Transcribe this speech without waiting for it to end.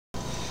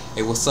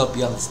Hey, what's up,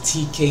 y'all? It's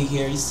TK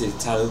here. You see the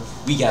title.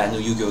 We got a new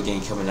Yu-Gi-Oh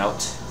game coming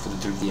out for the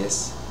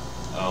 3DS.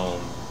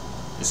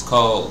 It's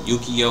called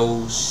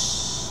Yu-Gi-Oh!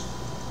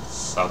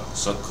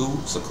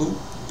 Saikyou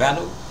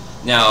Battle.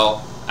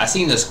 Now, I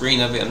seen the screen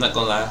of it. I'm not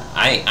gonna lie.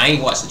 I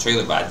ain't watched the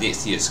trailer, but I did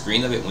see a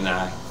screen of it when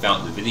I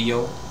found the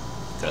video,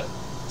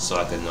 so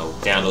I could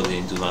download it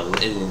and do my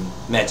little editing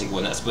magic and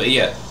whatnot. But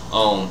yeah,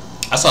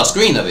 I saw a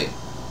screen of it,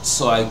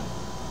 so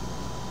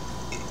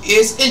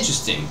it's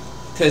interesting.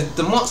 Because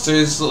the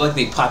monsters look like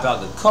they pop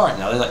out the card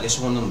now. They're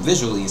showing them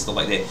visually and stuff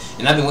like that.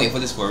 And I've been waiting for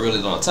this for a really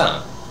long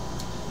time.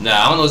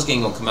 Now, I don't know if this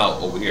game gonna come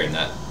out over here or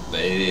not. But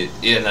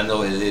and I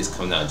know it is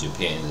coming out in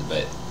Japan.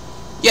 But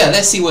yeah,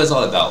 let's see what it's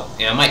all about.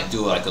 And I might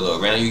do like a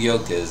little round Yu-Gi-Oh!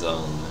 Because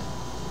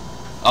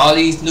all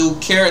these new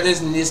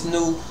characters and this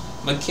new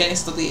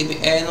mechanics that they've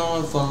been adding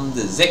on, from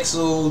the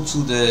Saikyou to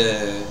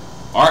the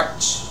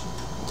Arch.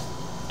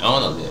 I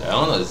don't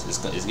know. It's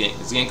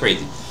getting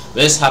crazy.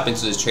 Let's hop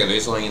into this trailer.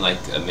 It's only like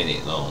a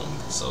minute long,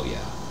 so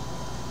yeah.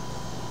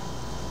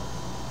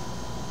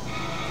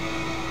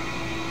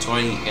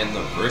 20th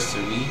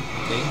anniversary,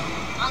 okay.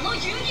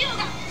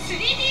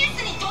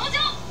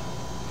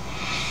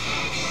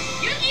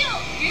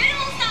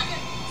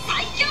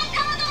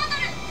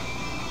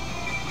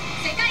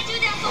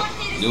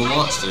 New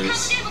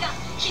monsters.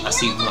 I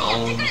see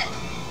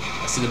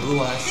the blue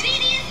eyes.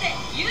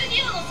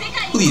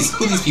 Who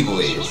these people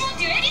is?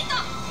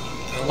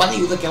 Why are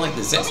you looking like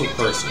the Saikyou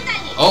person?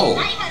 Oh,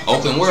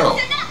 open world.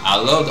 I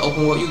love the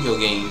open world Yu-Gi-Oh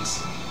games.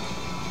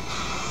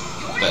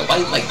 But why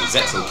do you like the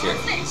Saikyou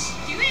characters?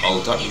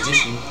 Oh, Dark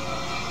Magician.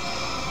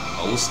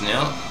 Oh,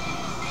 snap.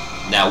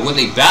 Now, would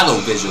they battle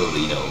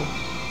visually, though?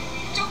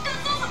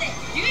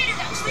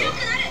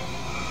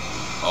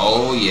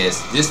 Oh,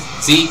 yes. This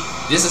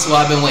is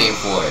what I've been waiting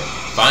for.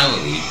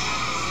 Finally.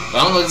 But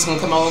I don't know if it's going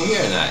to come out over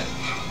here or not.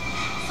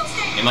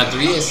 And my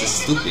 3DS is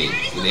stupid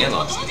with the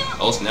analog stick.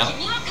 Oh, snap.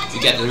 We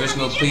got the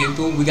original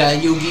people. We got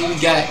Yugi. We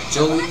got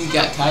Joey. We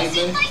got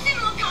Kaiser.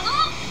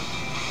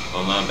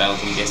 Online battles,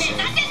 I'm guessing.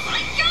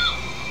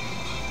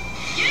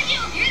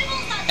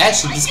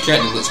 Actually, this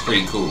character looks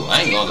pretty cool.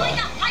 I ain't gonna lie.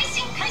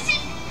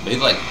 But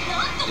he's like,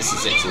 this is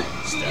Saikyou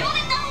stuff.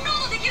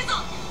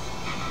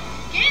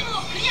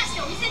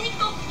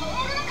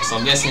 So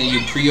I'm guessing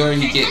you pre-order,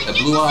 you get a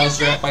blue eyes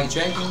white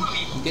dragon.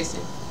 I'm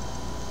guessing.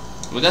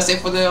 But that's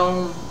it for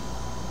the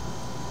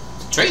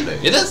trailer.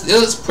 It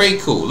looks pretty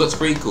cool. Looks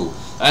pretty cool.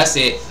 Like I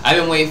said, I've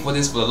been waiting for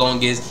this for the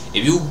longest.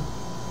 If you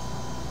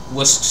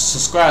was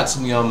subscribed to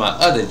me on my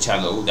other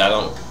channel that I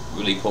don't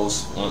really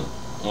post on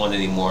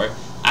anymore,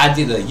 I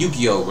did a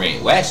Yu-Gi-Oh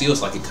rant. Well, actually, it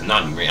was like a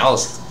Konami rant. I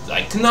was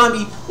like,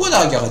 Konami, what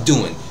are y'all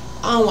doing?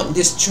 I don't want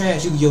this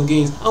trash Yu-Gi-Oh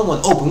games. I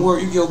want open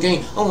world Yu-Gi-Oh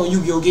game. I want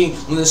Yu-Gi-Oh game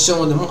when it's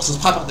showing the monsters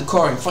pop out the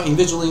card and fighting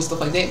visually and stuff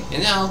like that.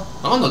 And now,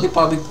 I don't know, they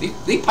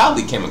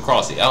probably came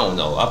across it. I don't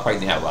know. I probably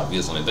didn't have a lot of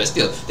views on it, but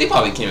still, they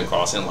probably came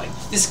across it and like,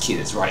 this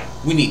kid is right.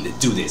 We need to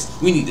do this.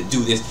 We need to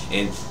do this.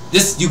 And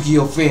this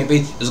Yu-Gi-Oh fan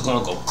base is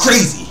gonna go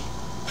crazy.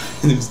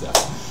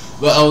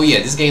 But oh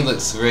yeah, this game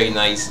looks very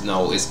nice.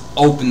 No, it's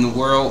open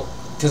world.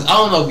 Cause I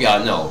don't know if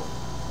y'all know,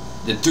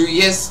 the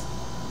 3DS,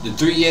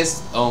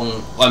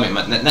 well, I mean,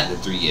 not the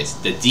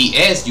 3DS, the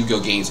DS Yu-Gi-Oh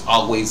games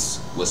always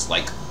was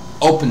like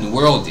open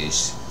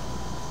world-ish.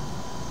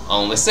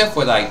 Except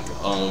for like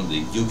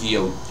the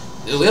Yu-Gi-Oh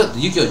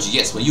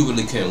GX, when you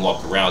really couldn't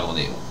walk around on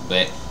it.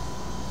 But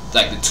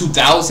like the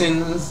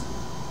 2000s,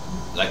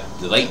 like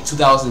the late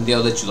 2000s,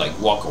 they'll let you like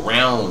walk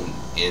around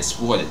and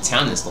explore the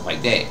town and stuff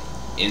like that.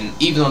 And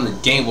even on the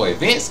Game Boy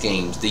Advance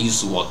games, they used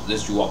to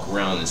let you walk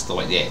around and stuff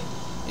like that.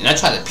 And I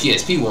tried the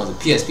PSP ones. The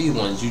PSP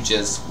ones, you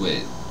just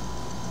would.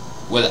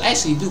 Well,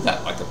 actually, you do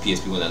got like a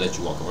PSP one that let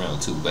you walk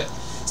around too. But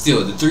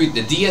still, the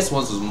DS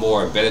ones was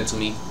more better to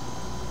me.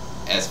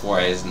 As far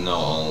as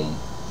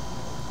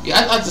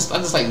yeah, I just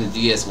like the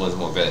DS ones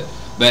more better.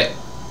 But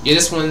yeah,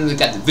 this one they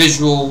got the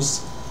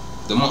visuals,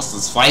 the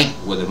monsters fight,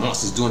 where the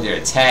monsters doing their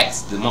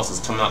attacks, the monsters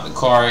coming out the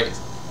card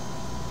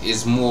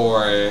is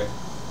more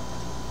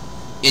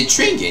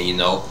intriguing. You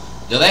know,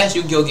 the last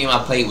Yu-Gi-Oh game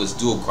I played was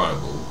Dual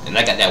Carnival, and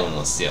I got that one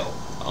on sale.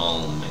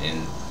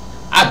 And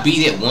I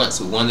beat it once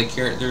with one of the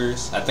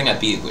characters. I think I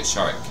beat it with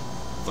Shark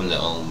from the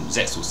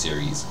Saikyou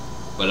series.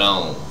 But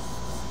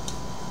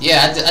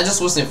yeah, I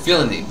just wasn't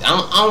feeling it.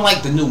 I don't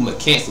like the new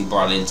mechanics they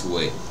brought into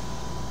it.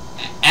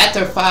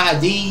 After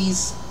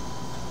 5Ds,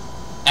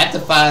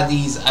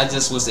 I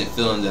just wasn't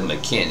feeling the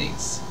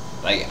mechanics.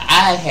 Like,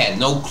 I had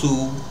no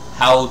clue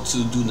how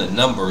to do the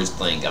numbers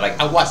thing. Like,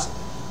 I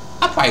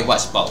probably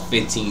watched about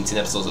 10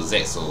 episodes of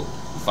Saikyou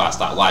before I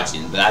stopped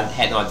watching, but I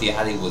had no idea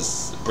how they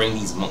was bring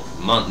these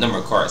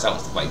number cards out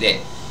and stuff like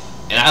that.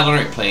 And I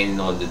learned playing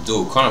on the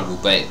Dual Carnival,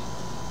 but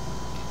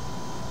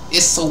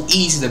it's so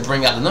easy to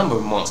bring out the number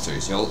of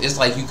monsters. You know, it's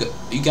like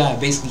you gotta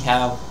basically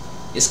have.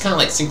 It's kind of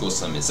like synchro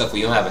summon, except for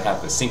you don't have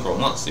a synchro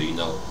monster, you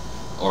know,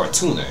 or a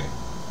tuner.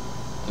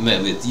 I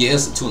mean, yeah,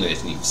 it's a tuner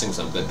if you need synchro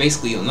summon, but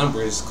basically a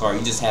numbers card,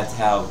 you just have to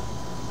have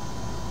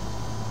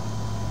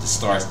the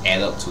stars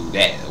add up to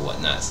that or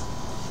whatnot.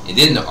 And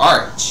then the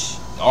arc.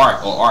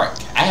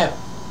 I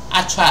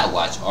I tried to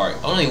watch Arc.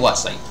 I only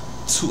watched like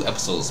 2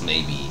 episodes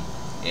maybe,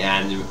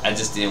 and I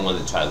just didn't want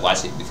to try to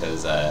watch it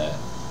because I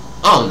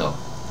don't know.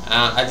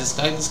 I just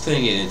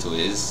couldn't get into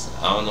it.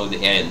 I don't know if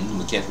they added new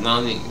mechanics. Not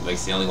only like I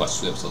said, I only watched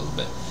 2 episodes,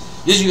 but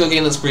this Yu-Gi-Oh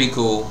game looks pretty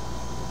cool.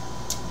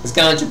 It's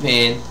kind of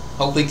Japan.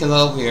 Hopefully, it comes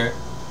over here.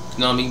 You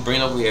know what I mean?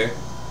 Bring it over here.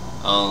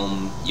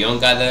 You don't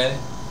gotta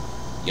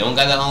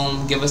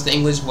give us the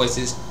English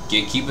voices.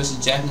 Keep us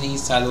the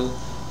Japanese title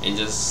and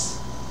just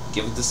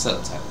give it the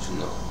subtitles, you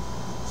know.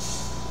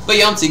 But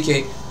yeah, I'm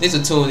TK. Thanks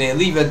for tuning in.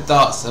 Leave your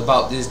thoughts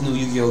about this new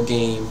Yu-Gi-Oh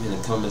game in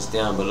the comments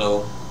down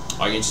below.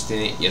 Are you interested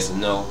in it? Yes or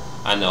no?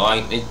 I know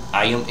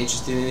I am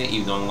interested in it,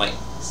 even though I don't like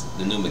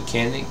the new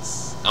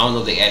mechanics. I don't know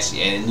if they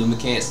actually added new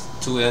mechanics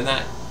to it or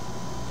not.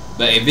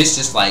 But if it's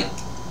just like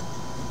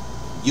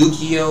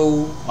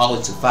Yu-Gi-Oh all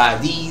into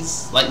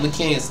 5Ds like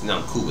mechanics, then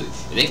I'm cool with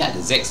it. If they got the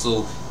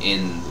Zexal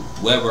and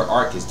whatever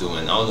Arc is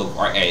doing, I don't know if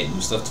Arc added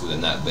new stuff to it or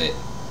not, but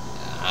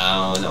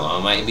I don't know.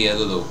 I might be feel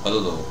a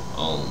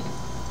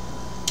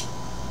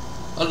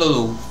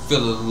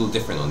little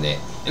different on that.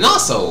 And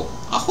also,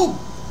 I hope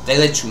they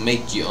let you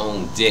make your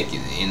own deck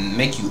and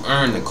make you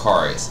earn the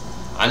cards.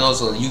 I know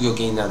so in the Yu-Gi-Oh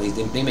game nowadays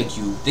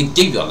they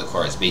give you all the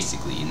cards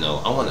basically, you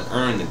know. I want to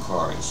earn the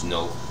cards, you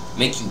know.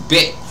 Make you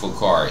bet for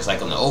cards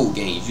like on the old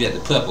games. You had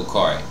to put up a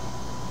card,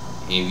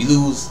 and if you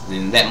lose,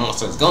 then that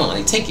monster is gone.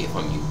 They take it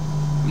from you,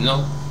 you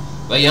know.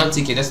 But yeah, I'm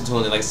TK. That's the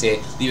tune. Like I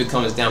said, leave your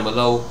comments down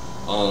below.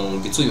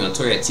 Get to me on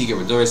Twitter at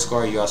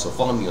TK. You also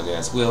follow me on there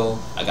as well.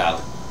 I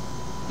got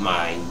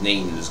my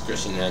name in the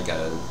description, and I got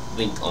a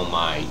link on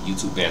my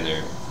YouTube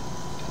banner,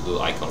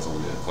 little icons over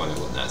there in the corner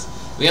and whatnot.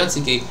 But yeah, I'm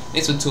TK.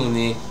 Thanks for tuning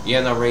in. You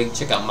haven't already,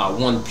 check out my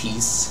One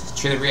Piece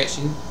trailer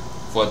reaction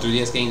for a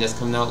 3DS game that's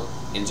coming out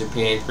in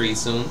Japan pretty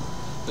soon.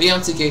 But yeah,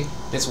 I'm TK.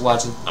 Thanks for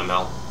watching. I'm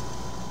out.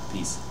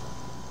 Peace.